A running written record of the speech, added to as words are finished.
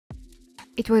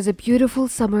It was a beautiful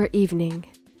summer evening,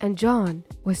 and John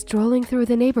was strolling through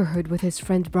the neighborhood with his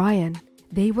friend Brian.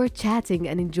 They were chatting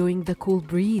and enjoying the cool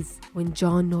breeze when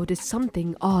John noticed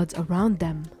something odd around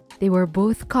them. They were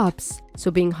both cops, so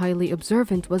being highly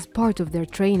observant was part of their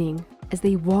training. As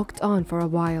they walked on for a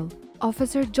while,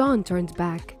 Officer John turned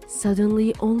back,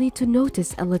 suddenly only to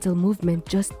notice a little movement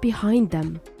just behind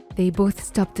them. They both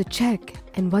stopped to check,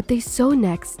 and what they saw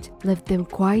next left them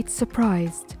quite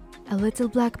surprised. A little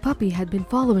black puppy had been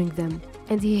following them,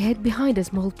 and he hid behind a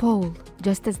small pole.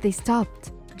 Just as they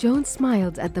stopped, John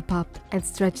smiled at the pup and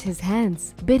stretched his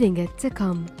hands, bidding it to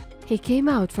come. He came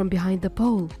out from behind the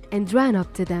pole and ran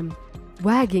up to them.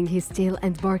 Wagging his tail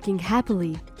and barking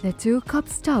happily, the two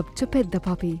cops stopped to pet the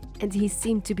puppy, and he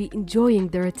seemed to be enjoying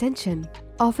their attention.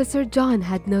 Officer John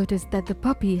had noticed that the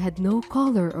puppy had no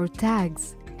collar or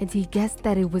tags, and he guessed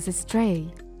that it was a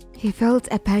stray. He felt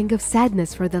a pang of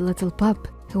sadness for the little pup,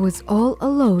 who was all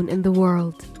alone in the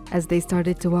world. As they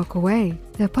started to walk away,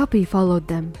 the puppy followed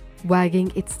them, wagging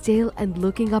its tail and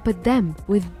looking up at them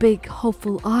with big,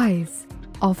 hopeful eyes.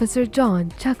 Officer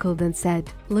John chuckled and said,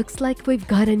 "Looks like we've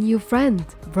got a new friend,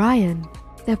 Brian."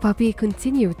 The puppy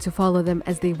continued to follow them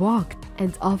as they walked,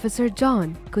 and Officer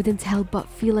John couldn't help but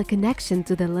feel a connection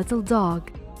to the little dog.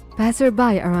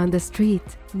 Passersby around the street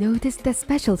noticed the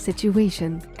special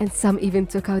situation, and some even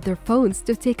took out their phones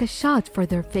to take a shot for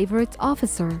their favorite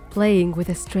officer playing with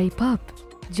a stray pup.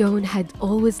 John had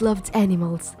always loved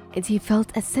animals, and he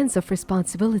felt a sense of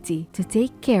responsibility to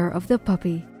take care of the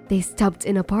puppy. They stopped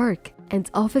in a park,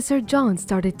 and Officer John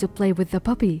started to play with the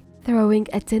puppy, throwing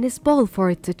a tennis ball for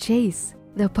it to chase.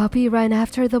 The puppy ran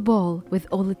after the ball with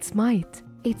all its might,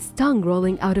 its tongue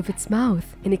rolling out of its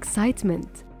mouth in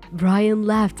excitement. Brian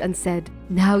laughed and said,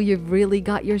 "Now you've really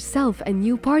got yourself a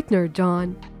new partner,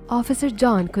 John." Officer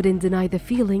John couldn't deny the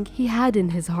feeling he had in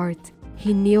his heart.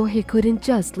 He knew he couldn't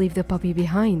just leave the puppy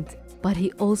behind, but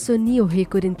he also knew he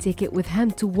couldn't take it with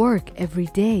him to work every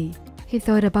day. He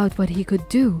thought about what he could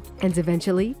do and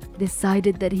eventually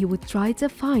decided that he would try to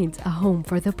find a home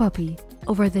for the puppy.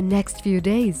 Over the next few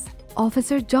days,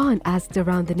 Officer John asked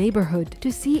around the neighborhood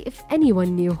to see if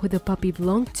anyone knew who the puppy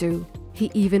belonged to. He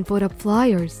even put up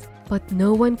flyers, but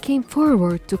no one came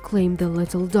forward to claim the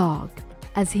little dog.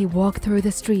 As he walked through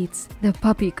the streets, the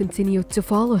puppy continued to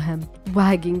follow him,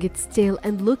 wagging its tail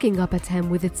and looking up at him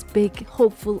with its big,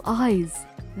 hopeful eyes.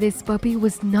 This puppy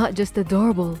was not just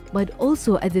adorable, but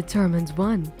also a determined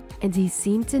one, and he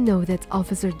seemed to know that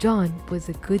Officer John was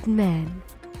a good man.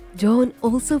 John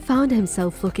also found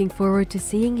himself looking forward to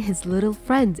seeing his little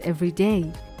friend every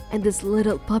day, and this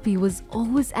little puppy was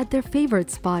always at their favorite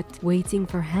spot waiting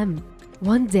for him.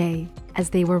 One day, as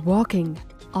they were walking,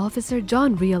 Officer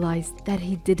John realized that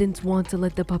he didn't want to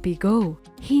let the puppy go.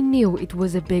 He knew it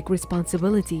was a big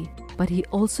responsibility, but he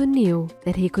also knew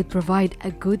that he could provide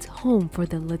a good home for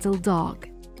the little dog.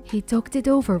 He talked it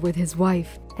over with his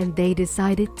wife, and they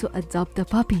decided to adopt the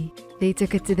puppy. They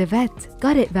took it to the vet,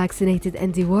 got it vaccinated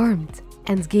and dewormed,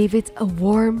 and gave it a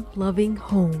warm, loving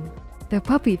home. The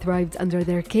puppy thrived under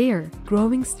their care,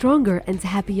 growing stronger and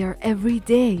happier every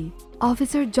day.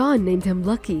 Officer John named him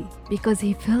Lucky because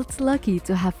he felt lucky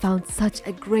to have found such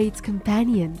a great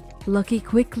companion. Lucky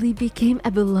quickly became a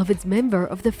beloved member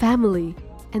of the family,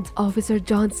 and Officer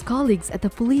John's colleagues at the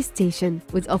police station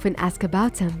would often ask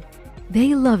about him.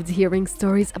 They loved hearing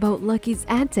stories about Lucky's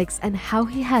antics and how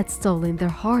he had stolen their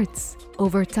hearts.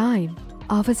 Over time,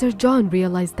 Officer John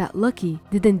realized that Lucky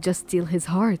didn't just steal his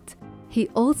heart. He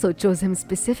also chose him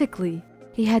specifically.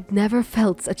 He had never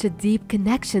felt such a deep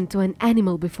connection to an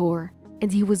animal before,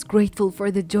 and he was grateful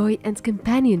for the joy and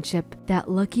companionship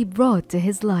that Lucky brought to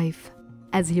his life.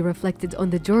 As he reflected on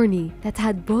the journey that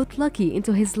had brought Lucky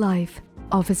into his life,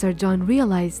 Officer John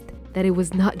realized that it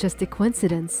was not just a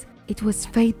coincidence. It was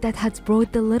fate that had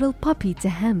brought the little puppy to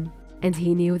him, and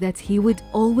he knew that he would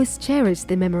always cherish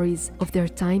the memories of their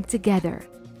time together.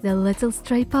 The little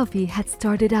stray puppy had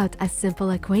started out as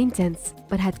simple acquaintance,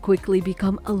 but had quickly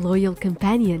become a loyal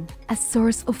companion, a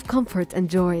source of comfort and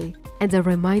joy, and a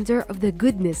reminder of the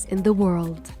goodness in the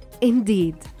world.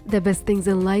 Indeed, the best things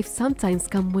in life sometimes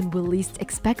come when we least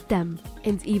expect them,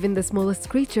 and even the smallest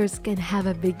creatures can have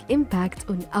a big impact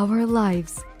on our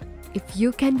lives. If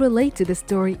you can relate to the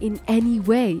story in any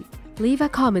way, leave a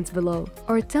comment below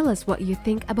or tell us what you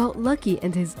think about Lucky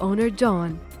and his owner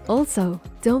John. Also,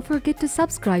 don't forget to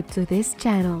subscribe to this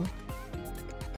channel.